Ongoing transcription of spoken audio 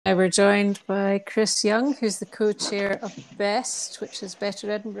We're joined by Chris Young, who's the co-chair of BEST, which is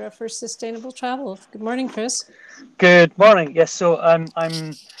Better Edinburgh for Sustainable Travel. Good morning, Chris. Good morning. Yes, so I'm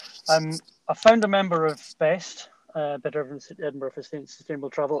a founder member of BEST, Better Edinburgh for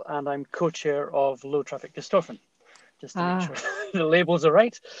Sustainable Travel, and I'm co-chair of Low Traffic Corstorphine, just to make Ah, sure the labels are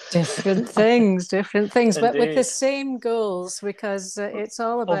right. different things, but with the Indeed. same goals, because it's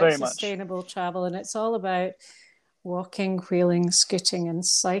all Oh, about very much. sustainable travel and it's all about walking, wheeling, scooting, and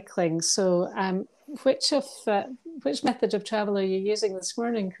cycling. So, which of which method of travel are you using this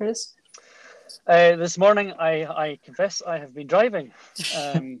morning, Chris? This morning, I confess I have been driving.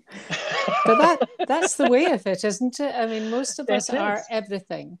 Um, But that's the way of it, isn't it? I mean, most of us it are is.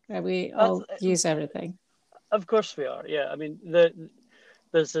 everything. We That's, all use everything. of course we are. Yeah, I mean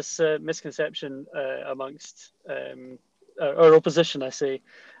there's this misconception amongst our opposition, I say,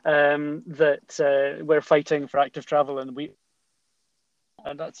 that we're fighting for active travel and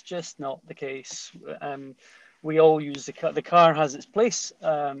that's just not the case. We all use the car. The car has its place,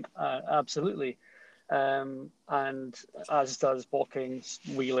 absolutely, and as does walking,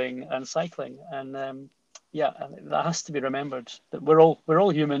 wheeling, and cycling. And yeah, that has to be remembered that we're all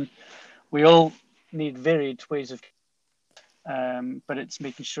human. We all need varied ways of, but it's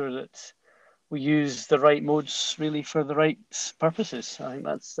making sure that we use the right modes really for the right purposes. I think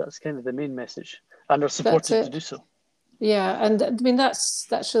that's kind of the main message, and are That's supported to it. do so. Yeah, and I mean that's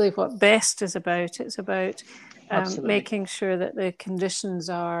really what best is about. It's about Absolutely. making sure that the conditions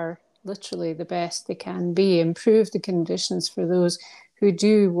are literally the best they can be. Improve the conditions for those who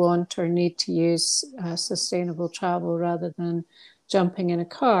do want or need to use sustainable travel rather than jumping in a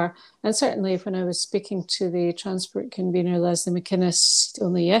car. And certainly, when I was speaking to the transport convener Leslie McInnes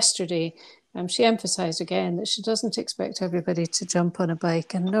only yesterday, she emphasised again that she doesn't expect everybody to jump on a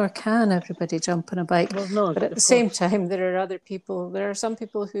bike, and nor can everybody jump on a bike. Well, no, But at the of same course. time, there are some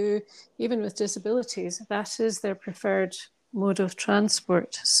people who, even with disabilities, that is their preferred mode of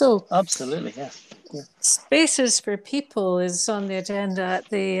transport. So, Absolutely, yes. Yeah. Spaces for People is on the agenda at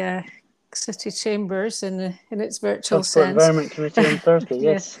the City Chambers in its virtual Transport sense. Environment Committee on Thursday,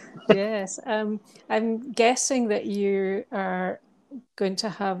 Yeah, yes. yes. I'm guessing that you are going to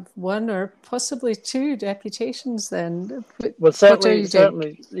have one or possibly two deputations then. Well, What are certainly, you doing?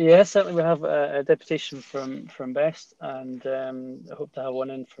 certainly, yes, certainly we have a deputation from Best, and I hope to have one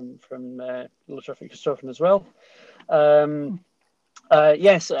in from Low Traffic Corstorphine as well. Um,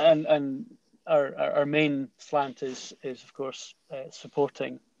 yes, and our main slant is of course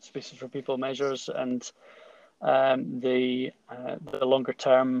supporting Spaces for People measures and the longer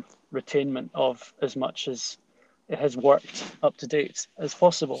term retainment of as much as it has worked up to date as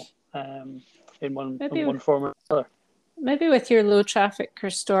possible, in Maybe one form or another. maybe with your low traffic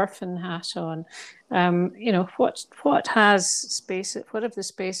Corstorphine hat on, what have the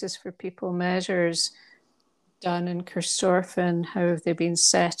Spaces for People measures done in Corstorphine? How have they been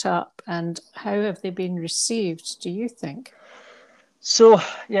set up, and how have they been received? Do you think? So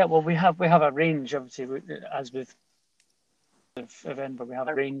yeah, well we have a range, obviously, as with of Edinburgh, we have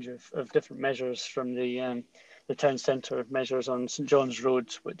a range of different measures from the town centre measures on St John's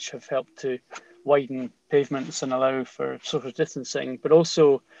Road, which have helped to widen pavements and allow for social distancing, but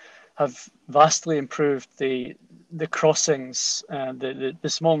also have vastly improved the crossings, the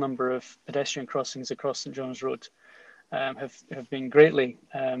small number of pedestrian crossings across St John's Road, have been greatly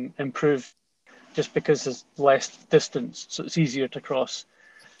improved just because there's less distance, so it's easier to cross.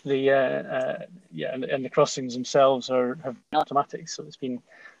 And the crossings themselves have been automatic, so it's been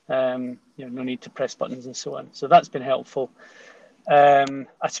no need to press buttons and so on. So that's been helpful. I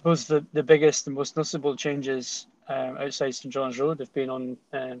suppose the biggest and most noticeable changes outside St John's Road have been on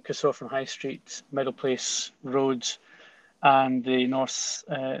Corstorphine High Street, Middle Place Road, and the North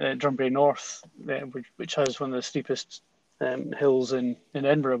Drumbury North, which has one of the steepest hills in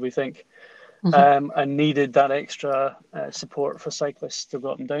Edinburgh, we think, Mm-hmm. and needed that extra support for cyclists to go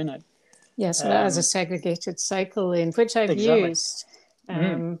up and down it. Yeah, so that has a Um, segregated cycle lane, which I've exactly. used.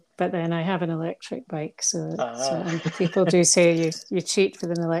 Mm. But then I have an electric bike, Ah, and people do say you cheat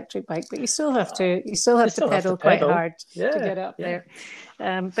with an electric bike, but you still you have to still have to pedal quite pedal. hard to Yeah, get up yeah,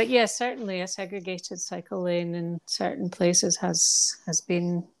 there. But yes, certainly a segregated cycle lane in certain places has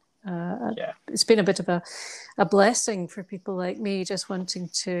been yeah, it's been a bit of a blessing for people like me just wanting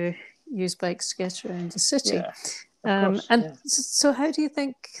to use bikes to get around the city. yeah. Of course, And yeah. so, how do you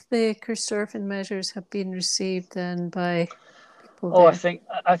think the Coursurfing measures have been received then by people Oh, I there? think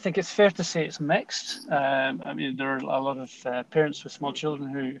I think it's fair to say it's mixed. I mean, there are a lot of parents with small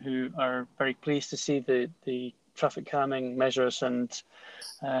children who are very pleased to see the traffic calming measures and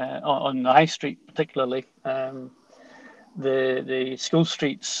on the high street particularly. the school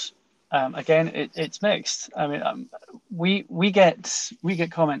streets, again, it's mixed. I mean, we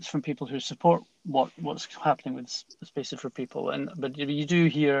get comments from people who support what's happening with spaces for people, but you do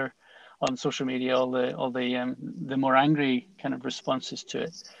hear on social media all the more angry kind of responses to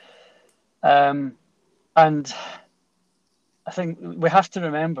it. And I think we have to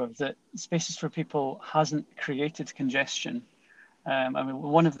remember that spaces for people hasn't created congestion. I mean,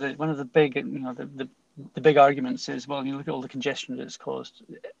 one of the big, the big arguments is, well, you look at all the congestion that it's caused.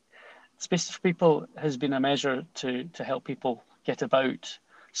 Spaces for people has been a measure to help people get about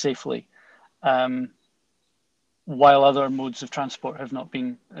safely, while other modes of transport have not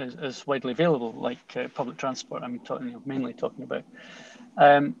been as widely available, like public transport. I'm mainly talking about.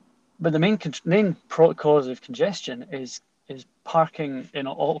 But the main cause of congestion is parking in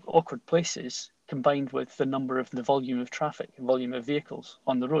awkward places, combined with the volume of traffic, volume of vehicles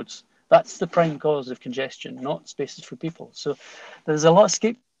on the roads. That's the prime cause of congestion, not spaces for people. So there's a lot of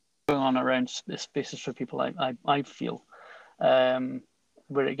scapegoating going on around spaces for people. I feel,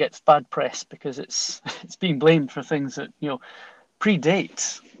 where it gets bad press because it's being blamed for things that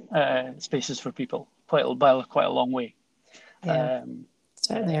predate spaces for people by quite a long way. Yeah.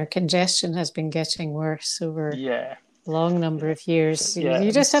 Certainly, our congestion has been getting worse over Yeah. a long number of years. Yeah.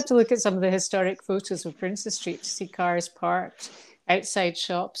 You just have to look at some of the historic photos of Princess Street to see cars parked outside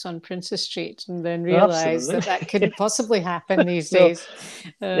shops on Princess Street, and then realize that couldn't possibly happen these days.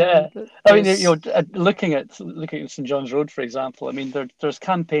 Yeah, I mean, looking at St John's Road, for example. I mean, there's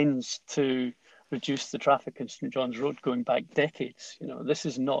campaigns to reduce the traffic in St John's Road going back decades. This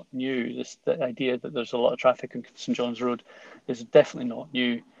is not new. The idea that there's a lot of traffic on St John's Road is definitely not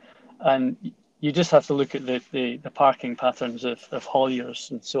new. And you just have to look at the parking patterns of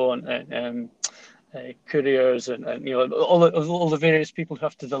hauliers and so on, couriers, and all the various people who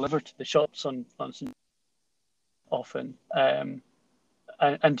have to deliver to the shops on St. often,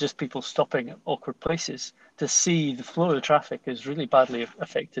 and just people stopping at awkward places to see the flow of traffic is really badly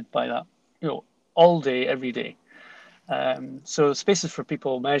affected by that, all day, every day. So spaces for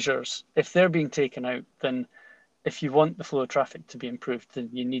people measures, if they're being taken out, then if you want the flow of traffic to be improved, then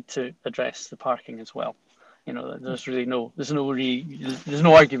you need to address the parking as well. There's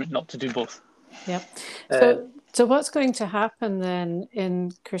no argument not to do both. Yep. So what's going to happen then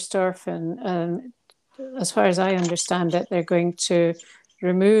in Corstorphine? As far as I understand it, they're going to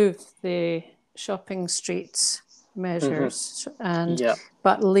remove the shopping streets measures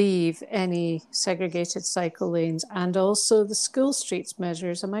but leave any segregated cycle lanes and also the school streets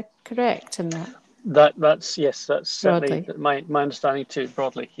measures. Am I correct in that? That's certainly my understanding too,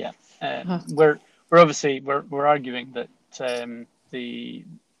 broadly. Yeah. We're arguing that the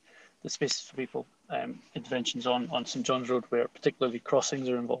spaces for people interventions on St John's Road, where particularly crossings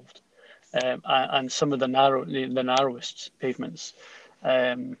are involved, and some of the narrowest pavements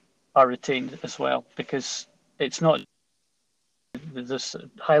are retained as well, because it's not this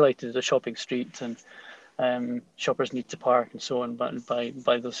highlighted the shopping street and shoppers need to park and so on, but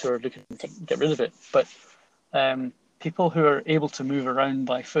by those who are looking to get rid of it. But people who are able to move around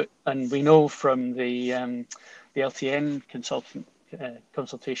by foot, and we know from the LTN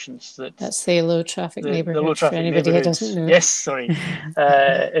consultations that's the low traffic neighbourhood. The low traffic for anybody who doesn't know. Yes, sorry.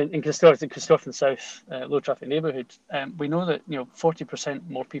 In Corstorphine South, low traffic neighbourhood, we know that 40%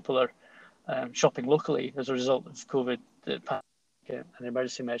 more people are shopping locally as a result of COVID and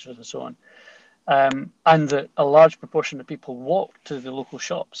emergency measures and so on. And that a large proportion of people walk to the local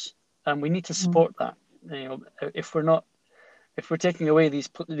shops, and we need to support that. If we're taking away these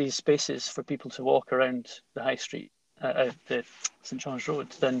spaces for people to walk around the high street, the St John's Road,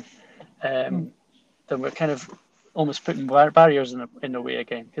 then we're kind of almost putting barriers in the way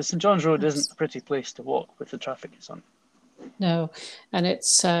again, because St John's Road isn't a pretty place to walk with the traffic it's on. No, and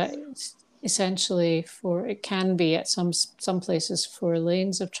it's essentially it can be at some places 4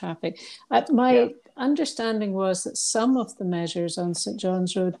 lanes of traffic. My understanding was that some of the measures on St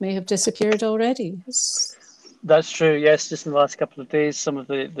John's Road may have disappeared already. That's true, yes. Just in the last couple of days, some of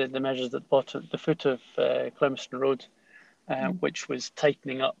the measures that bought at the foot of Clemston Road, which was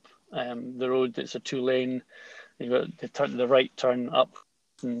tightening up the road. It's a 2-lane. You've got the right turn up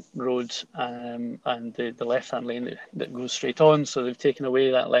road and the left-hand lane that goes straight on. So they've taken away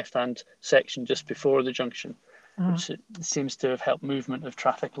that left-hand section just before the junction, which seems to have helped movement of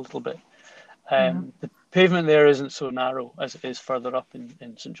traffic a little bit. The pavement there isn't so narrow as it is further up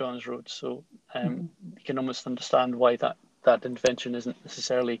in St John's Road, so you can almost understand why that intervention isn't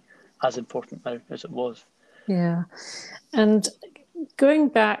necessarily as important now as it was. Yeah, and going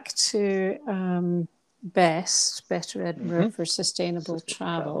back to Better Edinburgh for Sustainable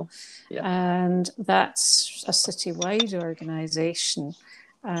Travel. Yeah. And that's a citywide organisation.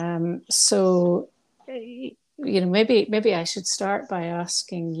 So, maybe I should start by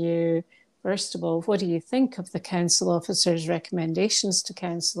asking you, first of all, what do you think of the council officers' recommendations to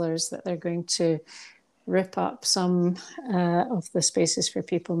councillors that they're going to rip up some of the spaces for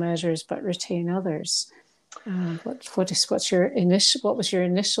people measures but retain others? What was your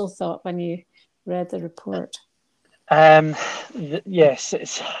initial thought when you read the report? Yes,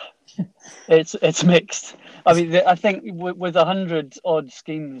 it's mixed. I mean, I think with 100 odd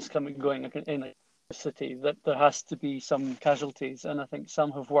schemes going in a city, that there has to be some casualties, and I think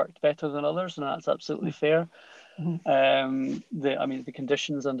some have worked better than others, and that's absolutely fair. The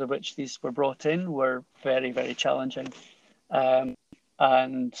conditions under which these were brought in were very, very challenging,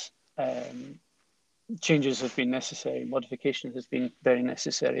 and changes have been necessary. Modification has been very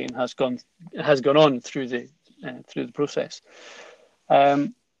necessary and has gone on through the process.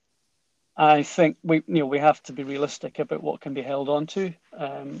 I think we have to be realistic about what can be held on to.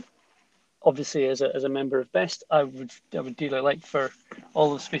 Obviously, as a member of BEST, I would dearly like for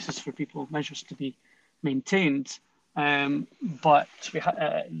all the spaces for people measures to be maintained, but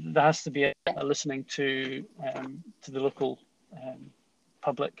there has to be a listening to the local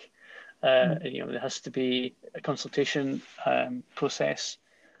public. There has to be a consultation process,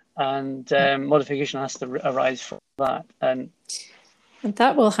 and modification has to arise from that. And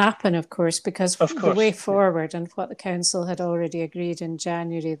that will happen, of course, because the way forward and what the council had already agreed in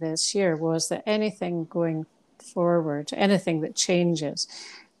January this year was that anything going forward, anything that changes,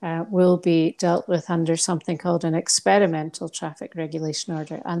 will be dealt with under something called an experimental traffic regulation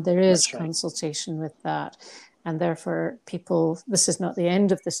order. And there is consultation with that. And therefore, this is not the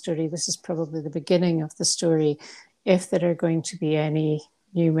end of the story. This is probably the beginning of the story if there are going to be any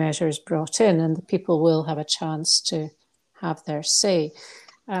new measures brought in, and the people will have a chance to have their say.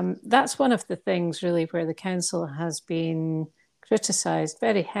 That's one of the things really where the council has been criticised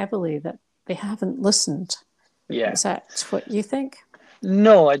very heavily, that they haven't listened. Yeah. Is that what you think?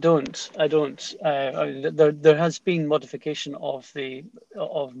 No, I don't. There has been modification of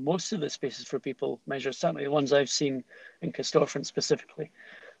most of the spaces for people measures. Certainly the ones I've seen in Corstorphine specifically.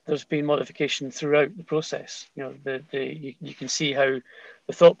 There's been modification throughout the process. You can see how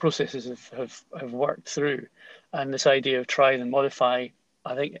the thought processes have worked through, and this idea of try and modify,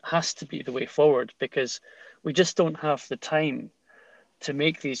 I think, it has to be the way forward, because we just don't have the time to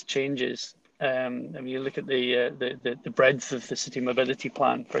make these changes. You look at the breadth of the city mobility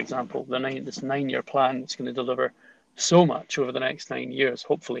plan, for example, this 9-year plan that's going to deliver so much over the next 9 years,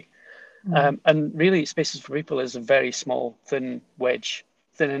 hopefully. And really, spaces for people is a very small, thin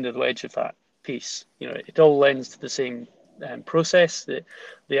end of the wedge of that piece. It all lends to the same process.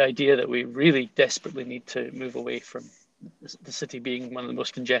 The idea that we really desperately need to move away from the city being one of the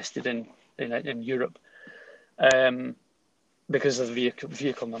most congested in Europe, because of the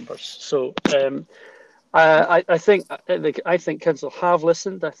vehicle numbers. So I think council have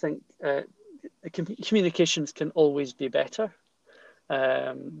listened. I think communications can always be better.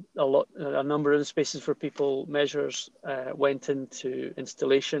 A number of the spaces for people measures went into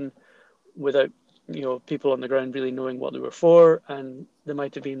installation without people on the ground really knowing what they were for, and there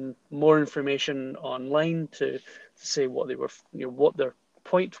might have been more information online to say what they were, what their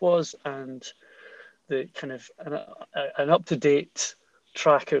point was, and the kind of an up-to-date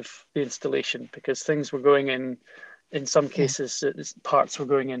track of the installation, because things were going in some cases parts were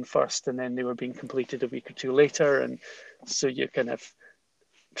going in first and then they were being completed a week or two later, and so you're kind of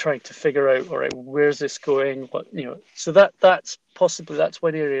trying to figure out, all right, where's this going, so that's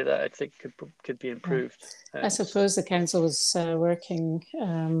one area that I think could be improved. I suppose the council was working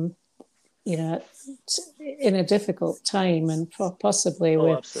in a difficult time, and possibly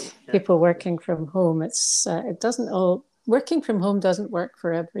with people working from home. Working from home doesn't work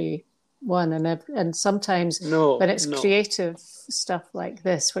for everyone, and sometimes when it's creative stuff like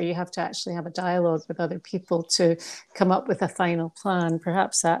this, where you have to actually have a dialogue with other people to come up with a final plan,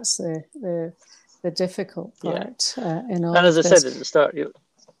 perhaps that's the difficult part in all. And as I said at the start,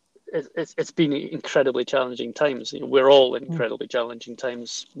 it's been incredibly challenging times. We're all in incredibly challenging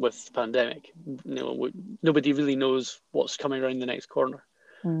times with the pandemic. Nobody really knows what's coming around the next corner.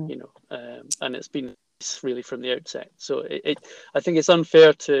 And it's been really from the outset. So I think it's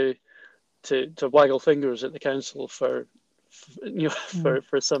unfair to waggle fingers at the council for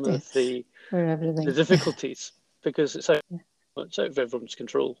some of the difficulties, because it's out of everyone's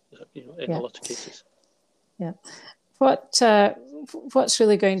control. In a lot of cases. Yeah. What's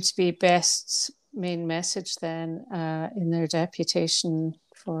really going to be BEST's main message then in their deputation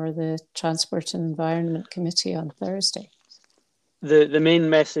for the Transport and Environment Committee on Thursday? The main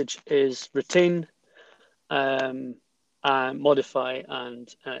message is retain, modify,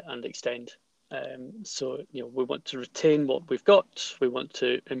 and extend. So we want to retain what we've got. We want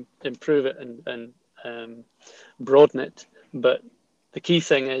to improve it and broaden it. But the key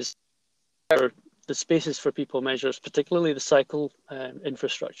thing is the spaces for people measures, particularly the cycle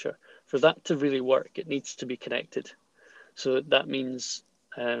infrastructure. For that to really work, it needs to be connected. So that means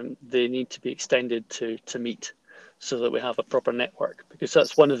they need to be extended to meet, so that we have a proper network. Because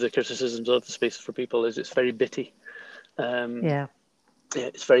that's one of the criticisms of the spaces for people, is it's very bitty. Yeah,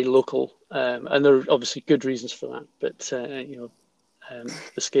 it's very local, and there are obviously good reasons for that. But the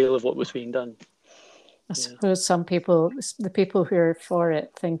scale of what was being done. I suppose some people, the people who are for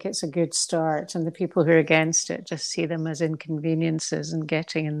it, think it's a good start, and the people who are against it just see them as inconveniences and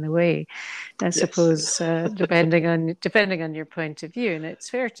getting in the way. I suppose, depending on your point of view, and it's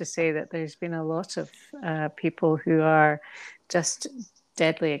fair to say that there's been a lot of people who are just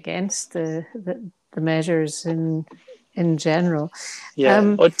deadly against the measures in general.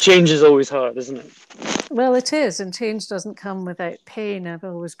 Yeah, change is always hard, isn't it? Well, it is, and change doesn't come without pain, I've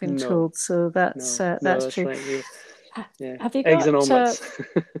always been told. So that's true. Right. Yeah. Have you Eggs got and omelets?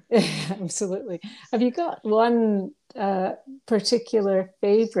 absolutely? Have you got one particular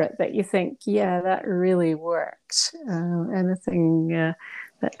favorite that you think, yeah, that really worked? Anything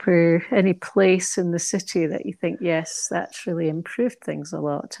any place in the city that you think, yes, that's really improved things a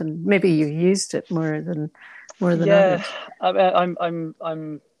lot, and maybe you used it more than others? I'm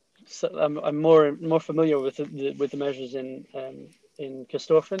more familiar with the measures in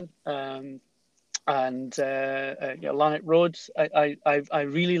Corstorphine and Lanark Road. I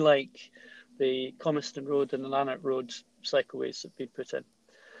really like the Comiston Road and the Lanark Road cycleways that have been put in.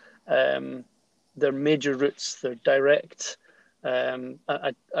 They're major routes. They're direct.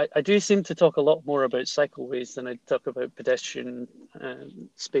 I do seem to talk a lot more about cycleways than I talk about pedestrian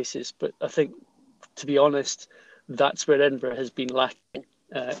spaces, but I think, to be honest, that's where Edinburgh has been lacking,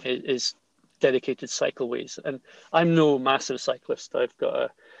 is dedicated cycleways. And I'm no massive cyclist. I've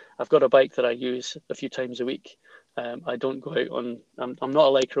got a bike that I use a few times a week. I don't go out on. I'm not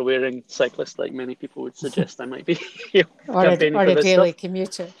a lycra wearing cyclist like many people would suggest I might be. Or a daily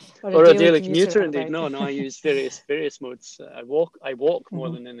commuter. Or a daily commuter, indeed. No, I use various modes. I walk more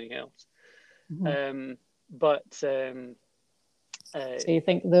than anything else. So you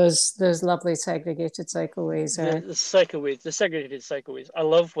think those lovely segregated cycleways are the segregated cycleways. I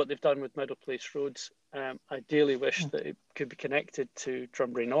love what they've done with Middle Place roads. I dearly wish that it could be connected to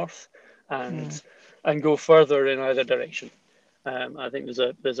Drumbury North and go further in either direction. I think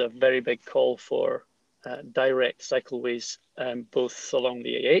there's a very big call for direct cycleways, both along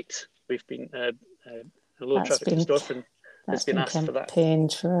the A8. We've been low traffic Corstorphine has been asked for that.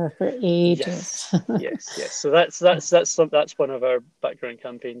 Campaigned for ages. Yes. So that's one of our background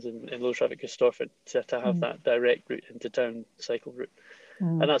campaigns in low traffic Corstorphine, to have that direct route into town cycle route,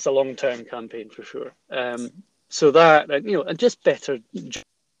 and that's a long term campaign for sure. So that and just better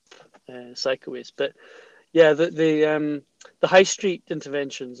cycleways, but yeah, the high street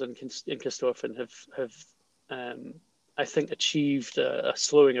interventions in Corstorphine have I think achieved a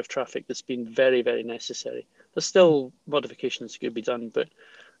slowing of traffic that's been very, very necessary. There's still modifications could be done, but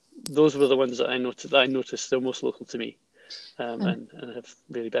those were the ones that I noticed they're most local to me, and have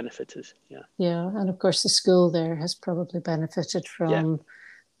really benefited. Yeah, and of course the school there has probably benefited from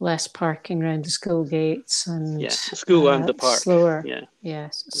less parking around the school gates and the school and the park. Slower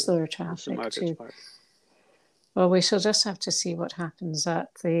traffic too. Park. Well, we shall just have to see what happens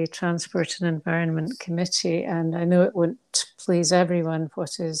at the Transport and Environment Committee, and I know it won't please everyone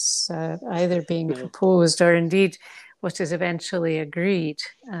what is either being proposed or indeed what is eventually agreed,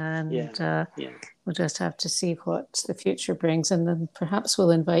 and we'll just have to see what the future brings, and then perhaps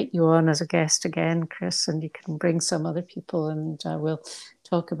we'll invite you on as a guest again, Chris, and you can bring some other people, and we'll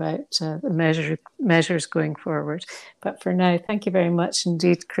talk about the measures going forward. But for now, thank you very much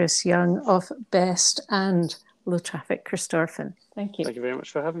indeed, Chris Young of BEST and Low Traffic Corstorphine. Thank you. Thank you very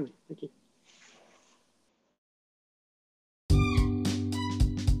much for having me. Thank you.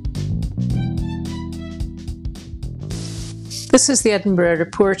 This is the Edinburgh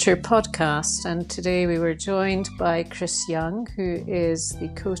Reporter podcast, and today we were joined by Chris Young, who is the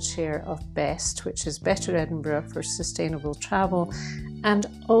co-chair of BEST, which is Better Edinburgh for Sustainable Travel, and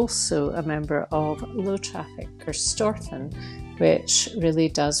also a member of Low Traffic Corstorphine, which really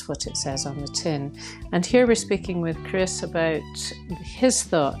does what it says on the tin. And here we're speaking with Chris about his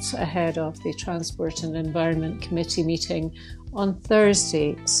thoughts ahead of the Transport and Environment Committee meeting on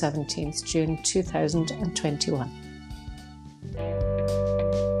Thursday, 17th June 2021.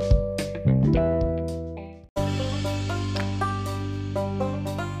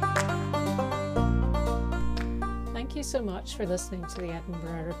 you so much for listening to the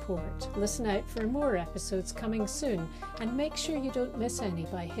Edinburgh Report. Listen out for more episodes coming soon, and make sure you don't miss any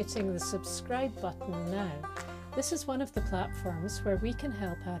by hitting the subscribe button now. This is one of the platforms where we can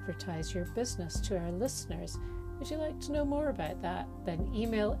help advertise your business to our listeners. Would you like to know more about that? Then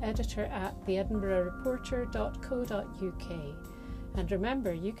email editor@theedinburghreporter.co.uk. And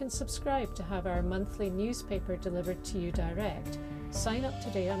remember, you can subscribe to have our monthly newspaper delivered to you direct. Sign up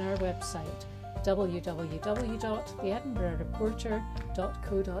today on our website,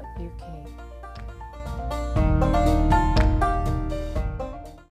 www.theedinburghreporter.co.uk.